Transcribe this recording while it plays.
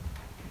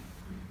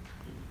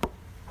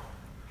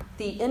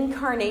the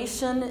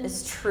incarnation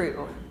is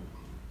true.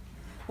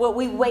 What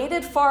we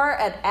waited for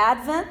at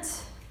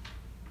Advent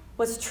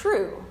was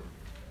true.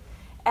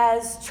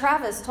 As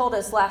Travis told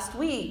us last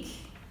week,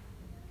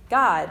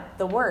 God,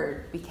 the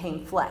Word,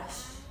 became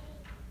flesh.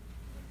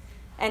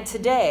 And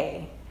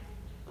today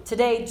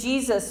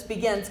Jesus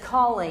begins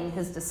calling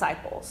his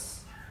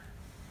disciples.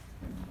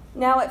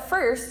 Now, at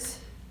first,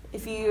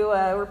 if you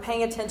were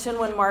paying attention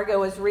when Margot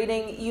was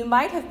reading, you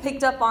might have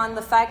picked up on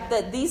the fact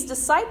that these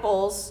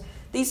disciples,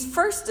 these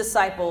first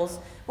disciples,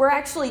 were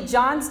actually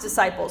John's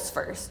disciples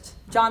first,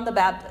 John the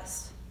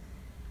Baptist.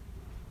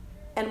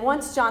 And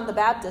once John the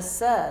Baptist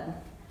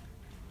said,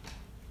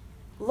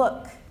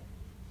 "Look,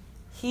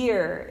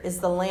 here is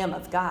the Lamb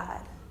of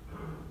God,"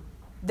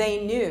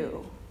 they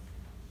knew,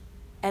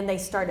 and they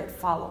started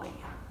following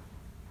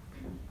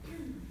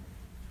him.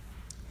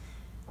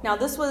 Now,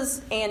 this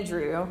was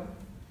Andrew,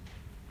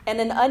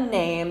 and an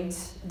unnamed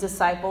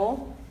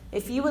disciple.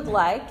 If you would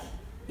like,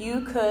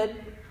 you could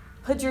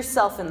put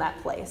yourself in that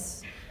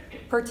place.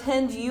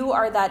 Pretend you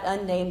are that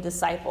unnamed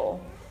disciple,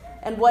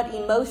 and what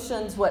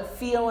emotions, what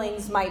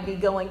feelings might be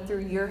going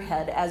through your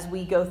head as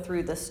we go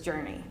through this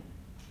journey.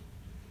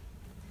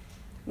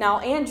 Now,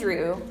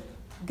 Andrew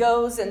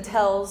goes and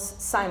tells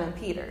Simon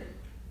Peter.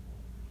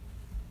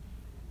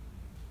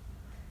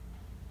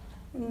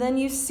 And then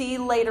you see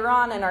later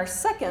on in our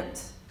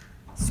second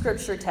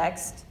scripture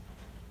text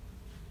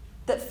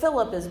that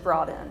Philip is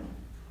brought in.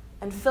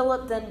 And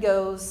Philip then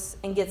goes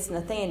and gets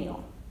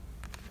Nathanael.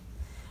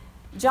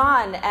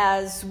 John,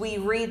 as we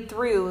read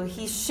through,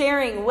 he's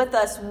sharing with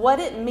us what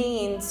it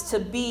means to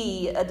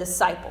be a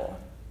disciple.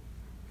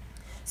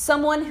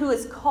 Someone who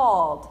is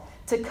called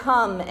to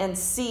come and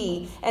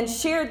see and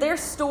share their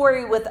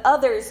story with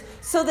others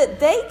so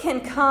that they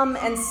can come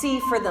and see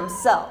for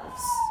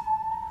themselves.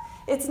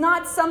 It's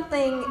not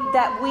something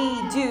that we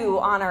do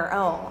on our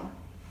own.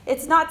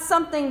 It's not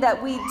something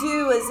that we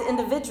do as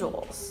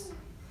individuals.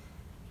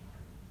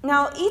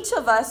 Now, each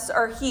of us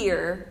are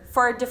here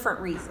for a different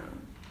reason.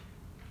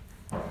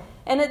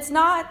 And it's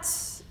not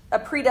a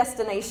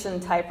predestination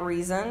type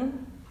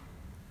reason,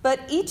 but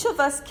each of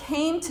us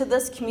came to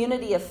this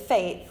community of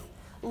faith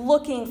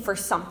looking for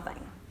something.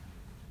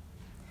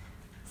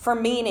 For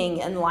meaning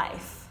in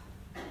life,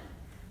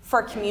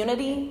 for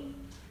community,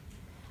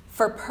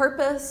 for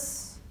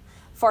purpose,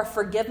 for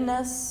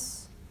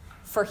forgiveness,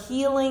 for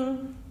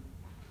healing,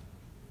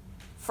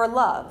 for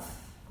love,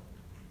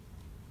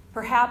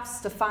 perhaps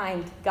to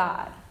find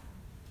God.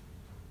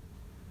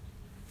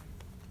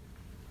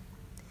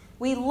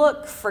 We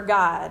look for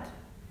God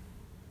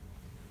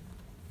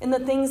in the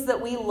things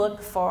that we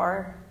look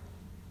for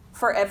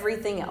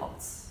everything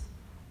else.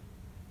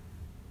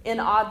 In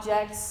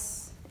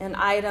objects, in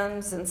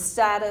items, in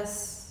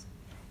status,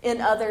 in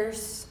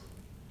others.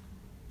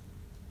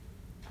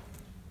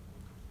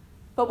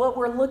 But what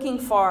we're looking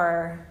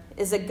for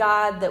is a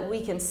God that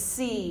we can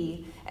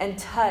see and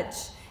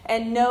touch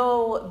and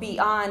know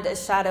beyond a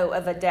shadow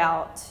of a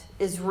doubt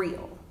is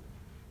real.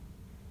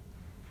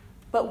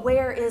 But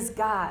where is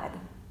God?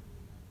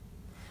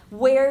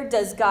 Where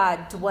does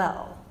God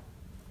dwell?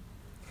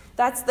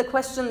 That's the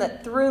question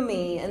that threw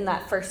me in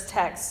that first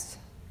text.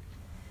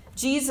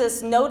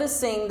 Jesus,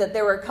 noticing that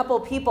there were a couple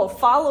people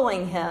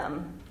following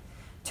him,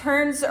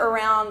 turns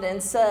around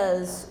and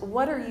says,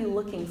 "What are you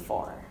looking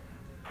for?"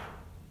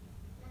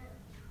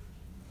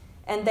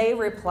 And they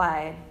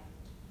replied,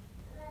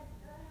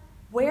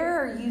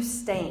 "Where are you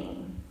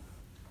staying?"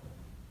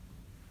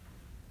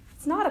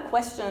 It's not a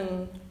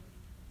question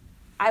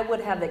I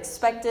would have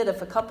expected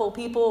if a couple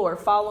people were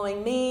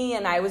following me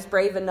and I was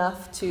brave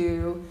enough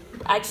to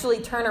actually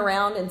turn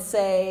around and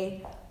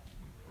say,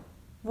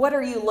 "What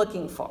are you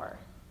looking for?"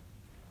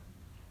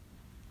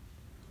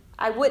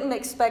 I wouldn't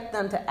expect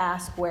them to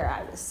ask where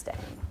I was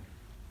staying.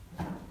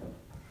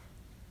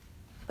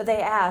 But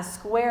they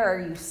ask, "Where are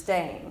you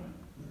staying?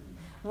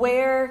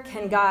 Where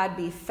can God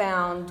be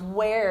found?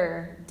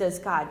 Where does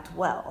God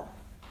dwell?"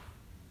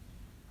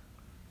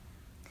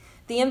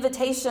 The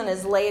invitation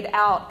is laid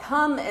out.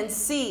 Come and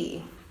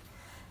see.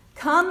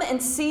 Come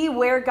and see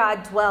where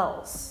God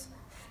dwells.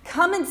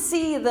 Come and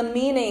see the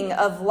meaning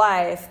of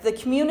life, the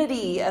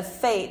community of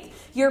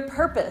faith, your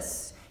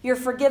purpose, your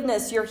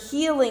forgiveness, your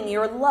healing,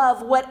 your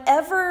love,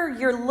 whatever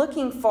you're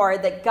looking for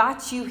that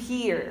got you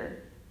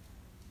here.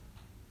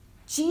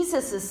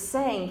 Jesus is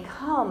saying,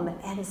 come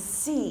and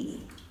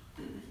see.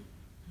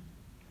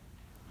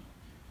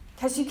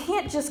 Because you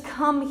can't just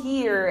come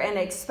here and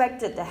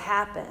expect it to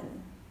happen.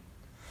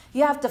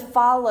 You have to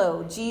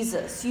follow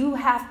Jesus. You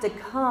have to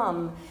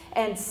come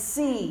and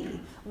see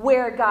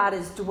where God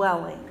is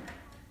dwelling.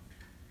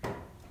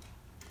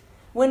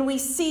 When we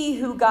see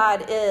who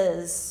God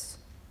is,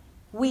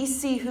 we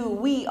see who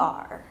we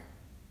are.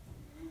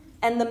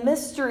 And the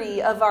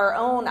mystery of our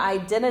own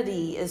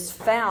identity is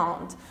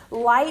found.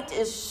 Light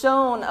is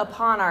shone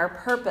upon our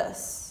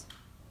purpose.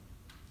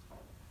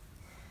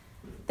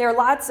 There are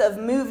lots of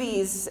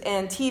movies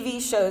and TV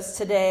shows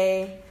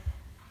today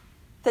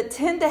that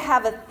tend to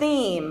have a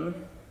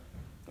theme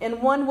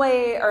in one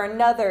way or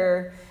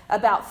another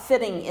about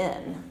fitting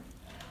in.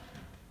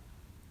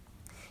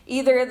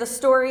 Either the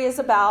story is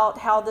about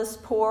how this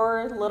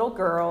poor little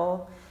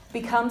girl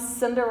becomes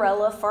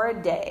Cinderella for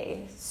a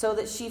day so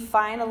that she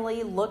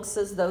finally looks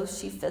as though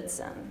she fits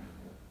in.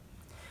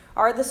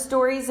 Or the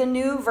story's a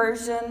new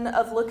version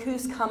of Look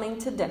Who's Coming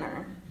to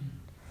Dinner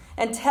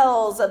and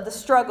tells of the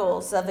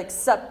struggles of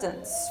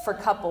acceptance for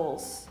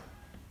couples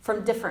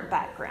from different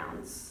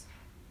backgrounds.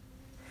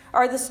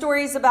 Are the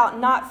stories about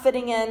not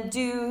fitting in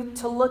due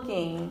to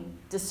looking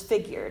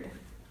disfigured,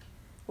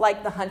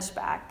 like the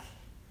Hunchback,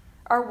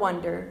 or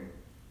Wonder?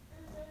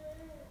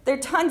 There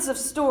are tons of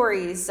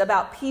stories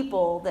about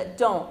people that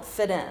don't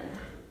fit in.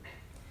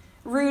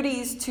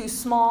 Rudy's too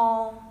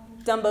small,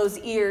 Dumbo's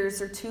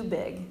ears are too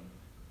big.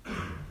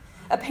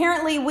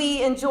 Apparently,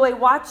 we enjoy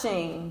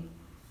watching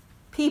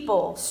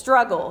people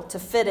struggle to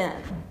fit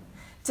in,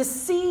 to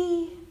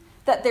see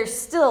that there's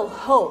still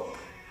hope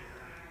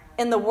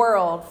in the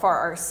world for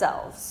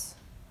ourselves,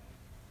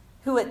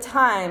 who at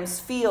times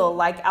feel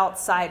like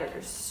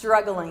outsiders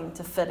struggling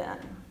to fit in.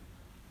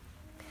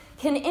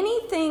 Can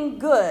anything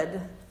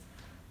good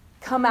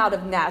come out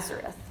of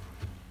Nazareth?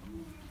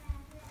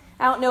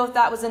 I don't know if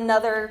that was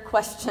another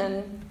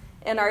question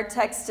in our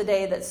text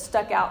today that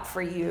stuck out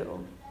for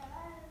you,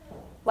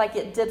 like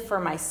it did for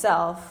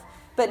myself.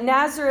 But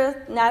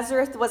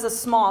Nazareth was a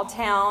small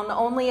town,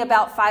 only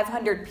about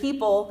 500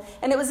 people,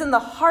 and it was in the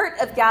heart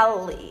of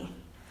Galilee,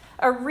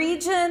 a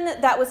region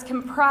that was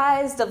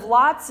comprised of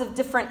lots of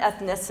different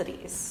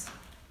ethnicities.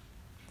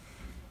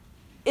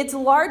 Its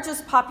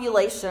largest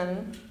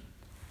population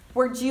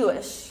were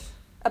Jewish,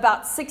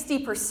 about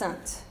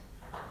 60%.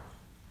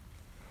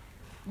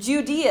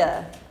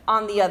 Judea,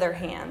 on the other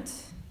hand,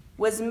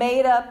 was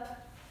made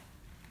up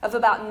of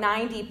about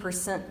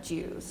 90%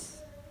 Jews.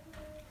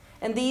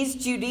 And these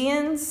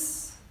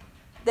Judeans,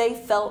 they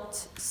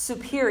felt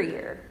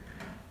superior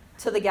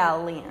to the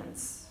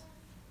Galileans.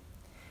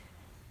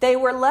 They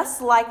were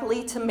less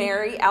likely to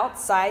marry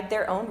outside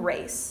their own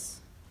race.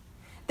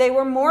 They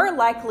were more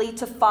likely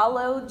to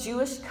follow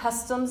Jewish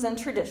customs and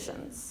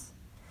traditions.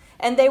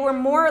 And they were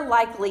more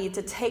likely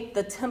to take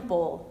the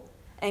temple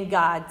and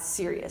God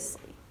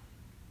seriously.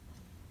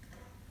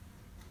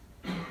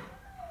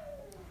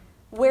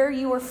 Where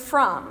you were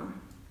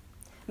from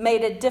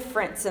made a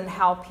difference in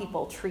how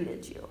people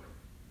treated you.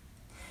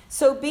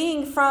 So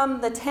being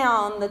from the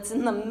town that's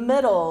in the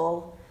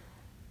middle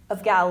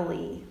of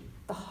Galilee,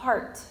 the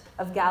heart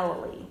of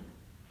Galilee,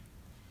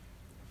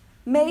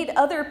 made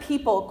other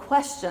people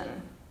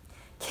question,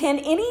 can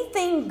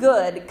anything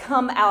good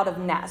come out of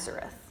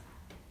Nazareth?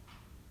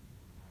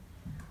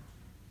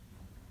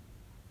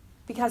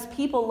 Because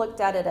people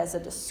looked at it as a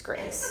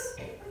disgrace.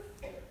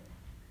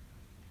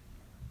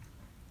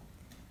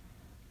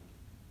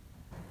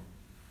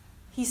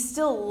 He's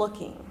still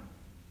looking,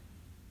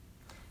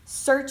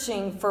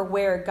 searching for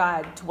where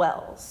God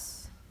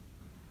dwells.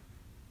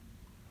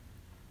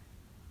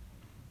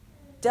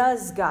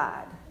 Does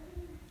God,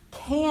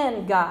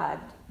 can God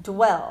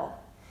dwell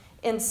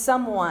in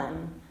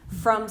someone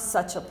from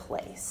such a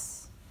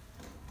place?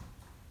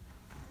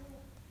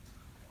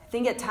 I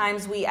think at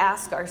times we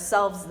ask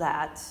ourselves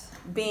that,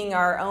 being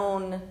our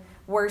own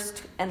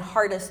worst and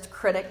hardest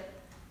critic.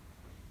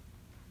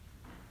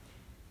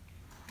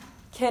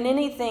 Can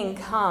anything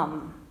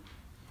come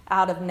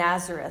out of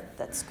Nazareth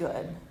that's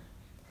good?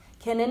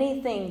 Can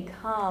anything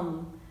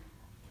come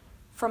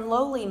from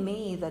lowly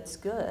me that's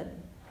good?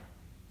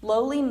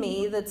 Lowly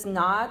me that's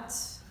not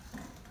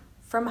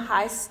from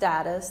high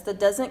status, that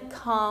doesn't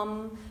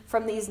come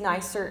from these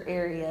nicer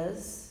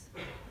areas,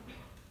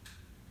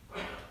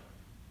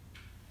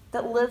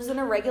 that lives in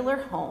a regular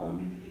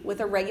home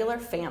with a regular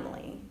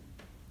family,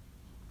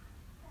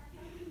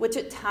 which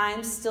at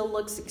times still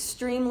looks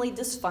extremely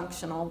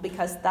dysfunctional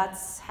because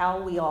that's how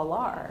we all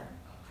are.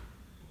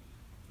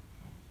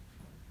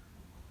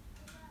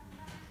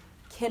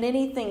 Can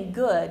anything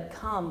good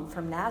come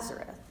from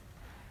Nazareth?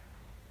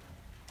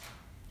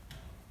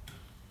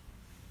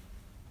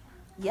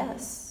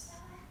 Yes,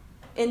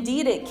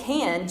 indeed it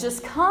can.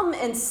 Just come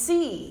and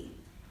see.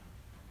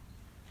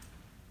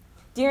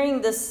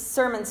 During this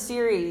sermon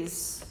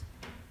series,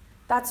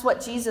 that's what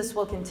Jesus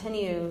will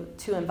continue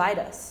to invite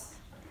us,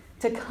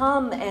 to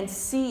come and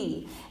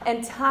see.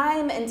 And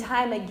time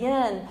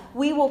again,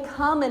 we will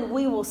come and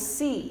we will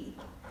see.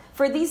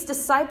 For these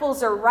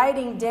disciples are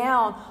writing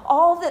down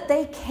all that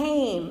they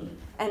came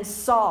and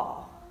saw.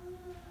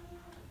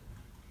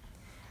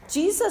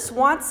 Jesus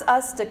wants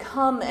us to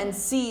come and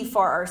see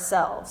for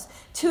ourselves,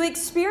 to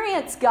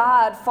experience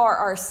God for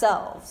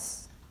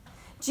ourselves.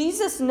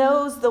 Jesus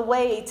knows the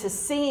way to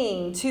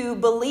seeing, to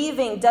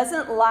believing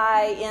doesn't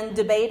lie in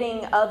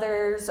debating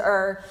others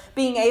or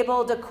being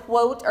able to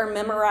quote or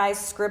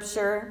memorize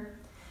scripture.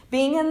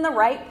 Being in the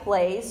right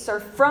place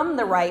or from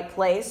the right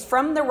place,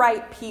 from the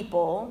right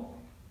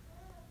people,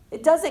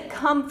 it doesn't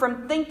come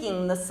from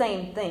thinking the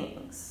same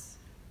things.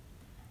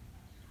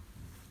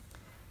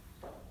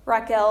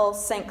 Raquel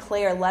St.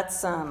 Clair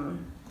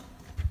Letzum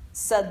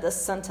said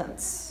this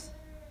sentence: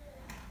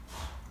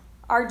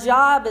 our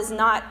job is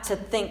not to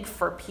think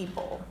for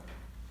people.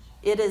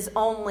 It is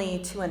only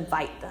to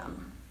invite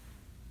them.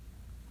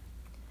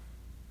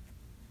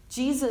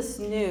 Jesus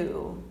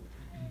knew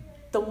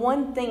the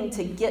one thing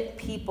to get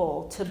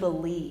people to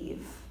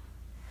believe,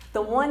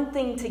 the one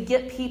thing to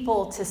get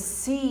people to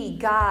see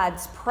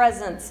God's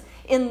presence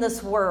in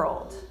this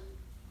world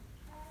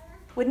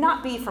would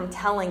not be from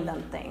telling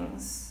them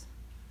things.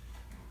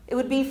 It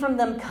would be from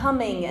them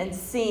coming and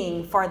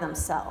seeing for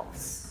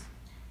themselves.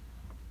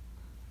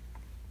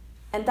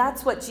 And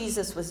that's what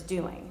Jesus was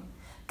doing.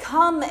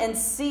 Come and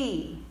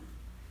see,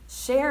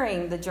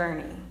 sharing the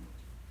journey.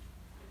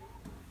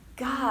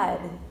 God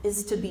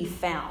is to be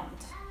found.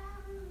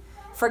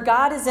 For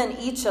God is in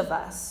each of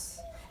us.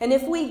 And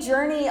if we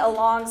journey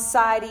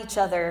alongside each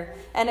other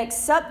and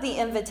accept the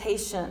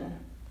invitation,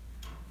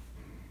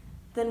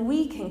 then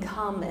we can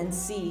come and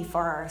see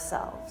for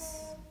ourselves.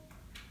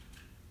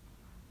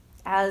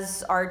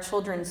 As our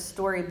children's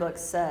storybook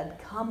said,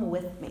 come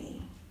with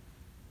me.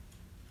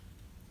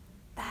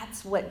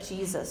 That's what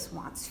Jesus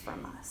wants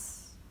from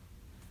us.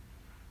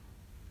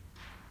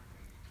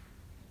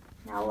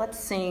 Now let's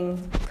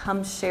sing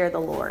Come Share the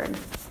Lord,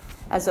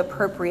 as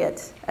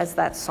appropriate as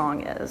that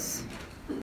song is.